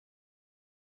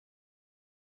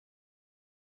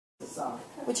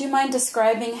Would you mind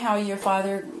describing how your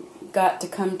father got to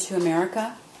come to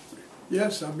America?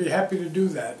 Yes, I'll be happy to do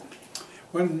that.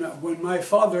 When my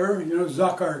father, you know,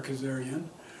 Zakar Kazarian,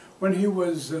 when he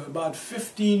was about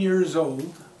 15 years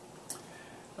old,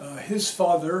 his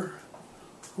father,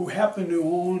 who happened to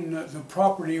own the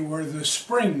property where the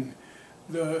spring,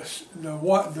 the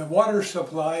water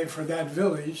supply for that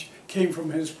village came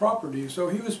from his property, so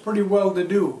he was pretty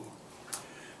well-to-do.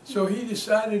 So he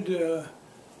decided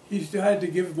to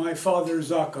give my father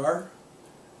Zakar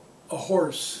a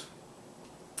horse,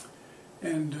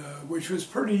 and which was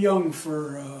pretty young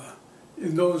for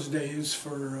in those days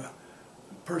for a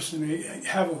person to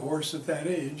have a horse at that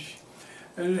age.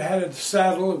 And it had a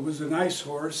saddle. It was a nice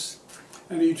horse,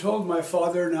 and he told my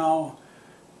father, "Now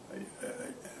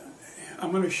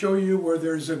I'm going to show you where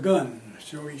there's a gun."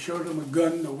 So he showed him a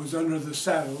gun that was under the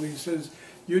saddle. He says,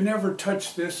 "You never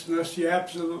touch this unless you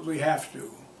absolutely have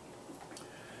to."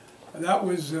 And that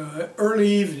was early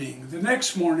evening. The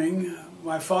next morning,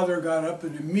 my father got up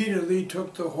and immediately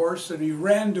took the horse and he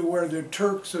ran to where the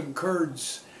Turks and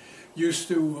Kurds used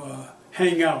to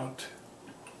hang out.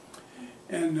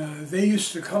 And they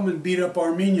used to come and beat up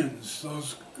Armenians,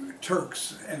 those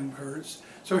Turks and Kurds.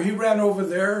 So he ran over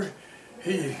there,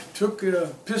 he took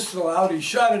a pistol out, he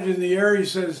shot it in the air, he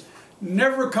says,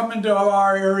 "Never come into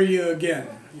our area again.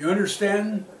 You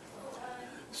understand?"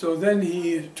 So then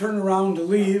he turned around to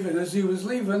leave, and as he was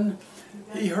leaving,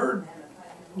 he heard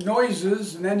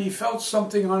noises, and then he felt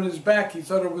something on his back. He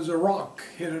thought it was a rock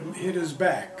hit his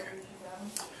back.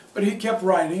 But he kept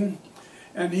riding,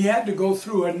 and he had to go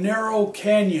through a narrow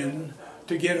canyon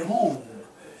to get home.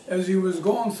 As he was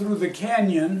going through the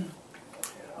canyon,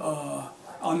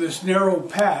 on this narrow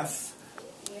path,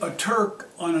 a Turk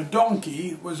on a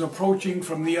donkey was approaching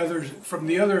from the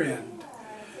other end.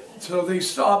 So they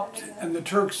stopped, and the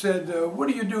Turk said, "What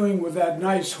are you doing with that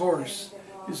nice horse?"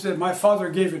 He said, "My father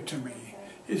gave it to me."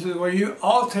 He said, "Well,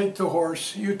 I'll take the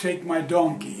horse, you take my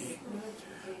donkey."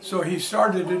 So he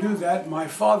started to do that. My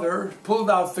father pulled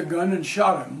out the gun and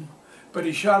shot him, but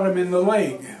he shot him in the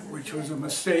leg, which was a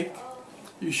mistake.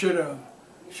 You should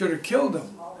have killed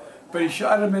him. But he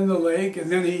shot him in the leg,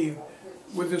 and then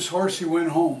with his horse, he went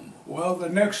home. Well, the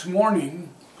next morning,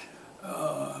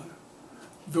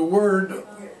 the word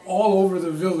all over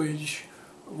the village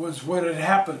was what had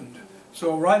happened.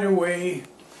 So right away,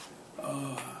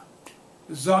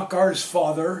 Zakar's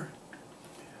father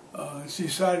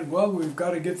decided, well, we've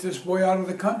got to get this boy out of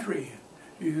the country.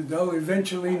 They'll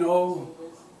eventually know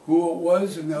who it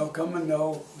was, and they'll come and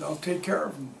they'll take care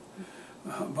of him.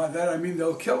 By that I mean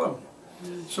they'll kill him.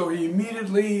 So he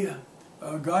immediately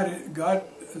got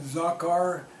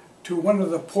Zakar to one of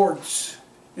the ports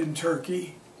in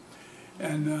Turkey,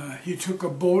 and he took a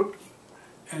boat,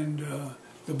 and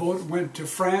the boat went to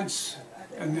France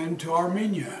and then to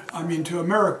to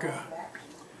America.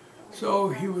 So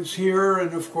he was here,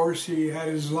 and of course he had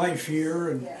his life here,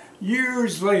 and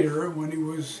years later, when he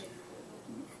was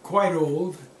quite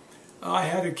old, I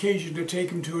had occasion to take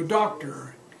him to a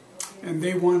doctor, and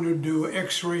they wanted to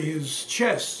x-ray his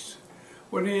chest.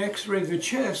 When they x-rayed the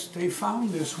chest, they found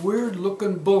this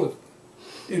weird-looking bullet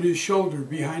in his shoulder,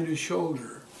 behind his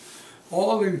shoulder,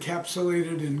 all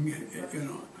encapsulated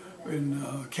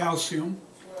in calcium.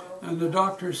 And the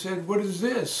doctor said, "What is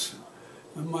this?"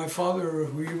 And my father,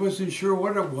 he wasn't sure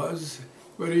what it was,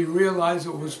 but he realized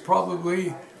it was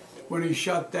probably when he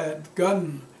shot that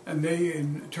gun, and they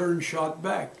in turn shot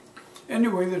back.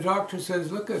 Anyway, the doctor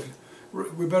says, "Look,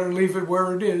 we better leave it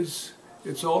where it is.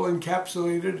 It's all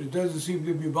encapsulated. It doesn't seem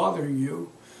to be bothering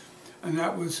you." And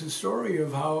that was his story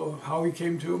of how he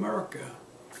came to America.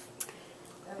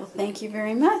 Well, thank you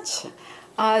very much.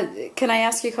 Can I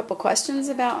ask you a couple questions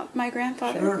about my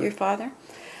grandfather, Sure. Your father?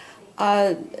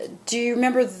 Do you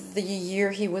remember the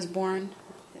year he was born?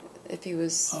 If he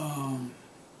was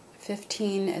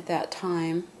 15 at that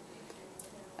time.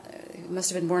 He must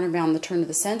have been born around the turn of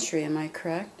the century, am I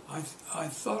correct? I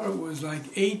thought it was like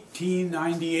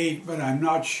 1898, but I'm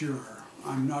not sure.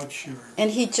 I'm not sure.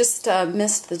 And he just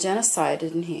missed the genocide,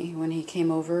 didn't he, when he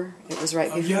came over? It was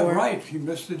right before. Yeah, right. He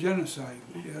missed the genocide.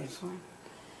 Yes.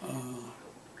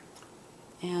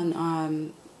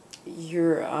 And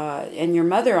your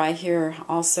mother, I hear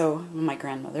also, my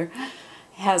grandmother,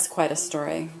 has quite a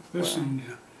story. Listen,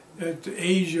 at the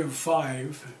age of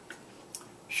 5,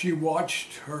 she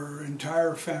watched her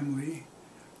entire family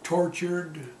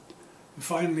tortured,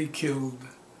 finally killed,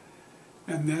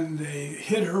 and then they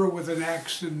hit her with an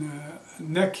axe in the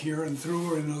neck here and threw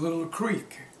her in a little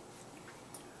creek.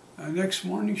 Next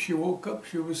morning she woke up,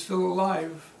 she was still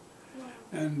alive,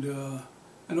 and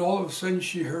all of a sudden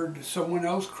she heard someone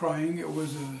else crying. It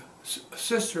was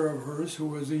sister of hers who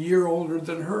was a year older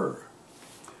than her.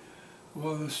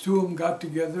 Well, the two of them got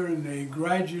together and they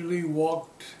gradually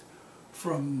walked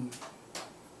from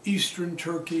eastern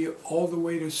Turkey all the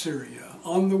way to Syria.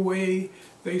 On the way,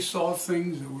 they saw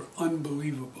things that were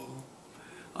unbelievable.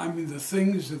 I mean, the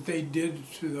things that they did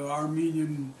to the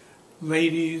Armenian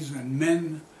ladies and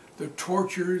men, the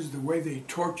tortures, the way they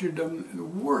tortured them, the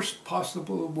worst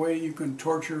possible way you can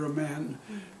torture a man,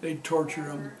 they'd torture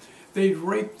them. They'd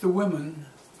rape the women,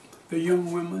 the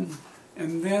young women,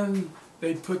 and then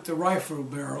they'd put the rifle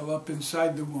barrel up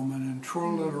inside the woman and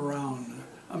twirl it around.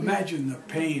 Imagine the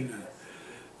pain.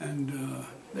 And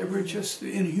they were just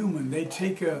inhuman. They'd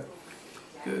take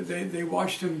they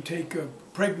watched them take a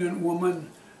pregnant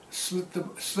woman, slit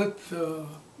the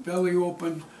belly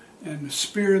open, and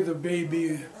spear the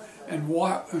baby, and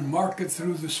mark it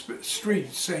through the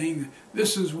street, saying,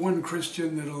 "This is one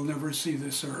Christian that'll never see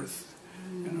this earth."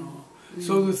 You know.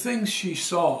 So the things she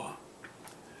saw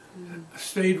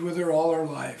stayed with her all her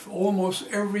life. Almost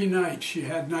every night she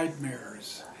had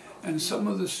nightmares. And some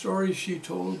of the stories she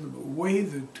told, the way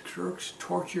the Turks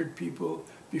tortured people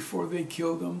before they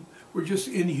killed them, were just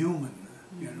inhuman,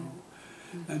 you know.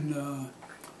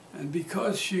 And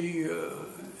because she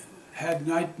had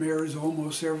nightmares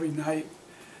almost every night,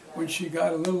 when she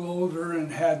got a little older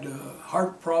and had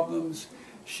heart problems,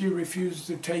 she refused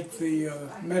to take the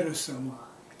medicine.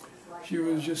 She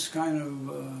was just kind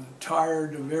of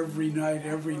tired of every night,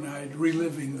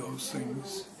 reliving those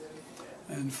things.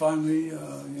 And finally,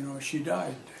 you know, she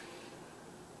died.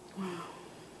 Wow.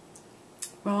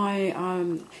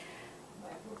 Well,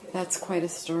 that's quite a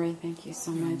story. Thank you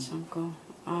so much, Uncle.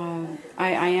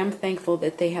 I am thankful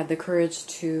that they had the courage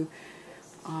to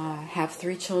have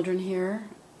 3 children here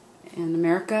in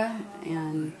America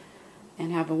and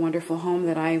have a wonderful home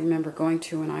that I remember going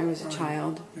to when I was a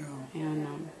child,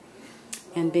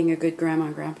 and being a good grandma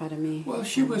and grandpa to me. Well,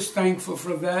 she was thankful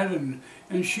for that, and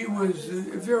she was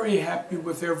very happy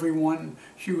with everyone.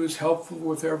 She was helpful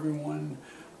with everyone.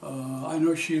 I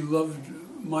know she loved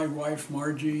my wife,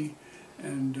 Margie,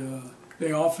 and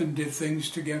they often did things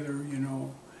together, you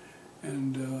know.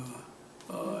 And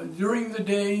during the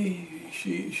day,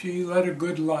 she led a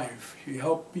good life. She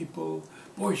helped people.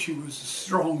 Boy, she was a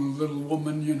strong little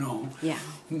woman, you know. Yeah.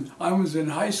 I was in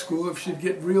high school. If she'd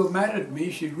get real mad at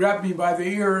me, she'd grab me by the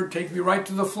ear and take me right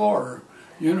to the floor,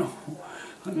 you know.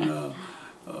 And,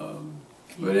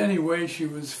 but anyway, she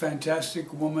was a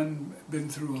fantastic woman, been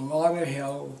through a lot of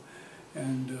hell,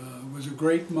 and was a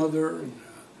great mother, and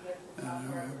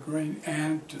a great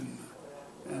aunt,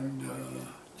 and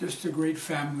just a great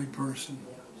family person.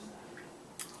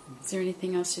 Is there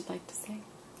anything else you'd like to say?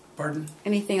 Pardon?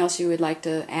 Anything else you would like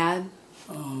to add?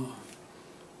 Well,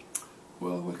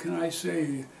 what can I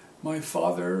say? My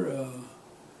father,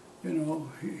 you know,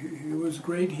 he was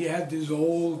great. He had these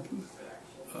old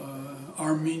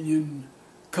Armenian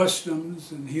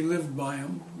customs, and he lived by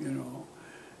them, you know.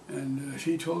 And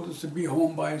he told us to be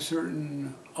home by a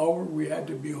certain hour. We had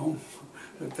to be home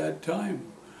at that time.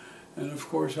 And of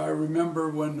course, I remember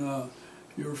when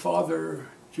your father,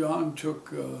 John,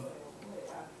 took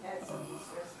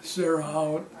Sarah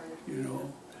out, you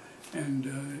know,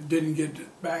 and didn't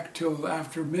get back till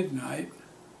after midnight.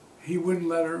 He wouldn't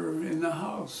let her in the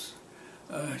house.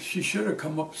 She should have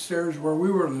come upstairs where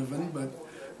we were living, but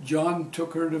John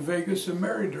took her to Vegas and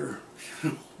married her.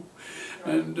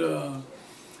 And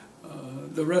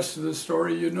the rest of the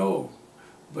story you know.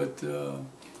 But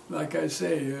like I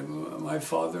say, my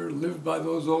father lived by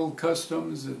those old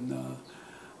customs, and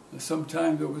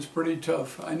sometimes it was pretty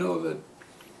tough. I know that,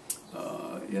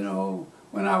 you know,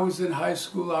 when I was in high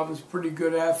school, I was a pretty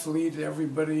good athlete.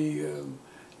 Everybody,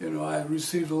 you know, I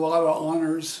received a lot of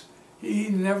honors. He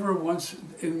never once,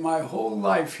 in my whole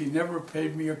life, he never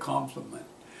paid me a compliment.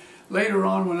 Later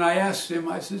on, when I asked him,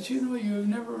 I said, you know, you've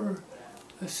never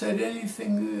said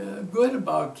anything good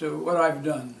about what I've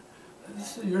done.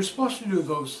 Said, you're supposed to do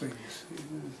those things.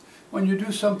 When you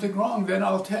do something wrong, then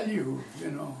I'll tell you,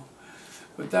 you know.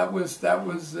 But that was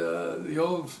the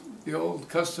old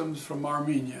customs from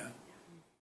Armenia.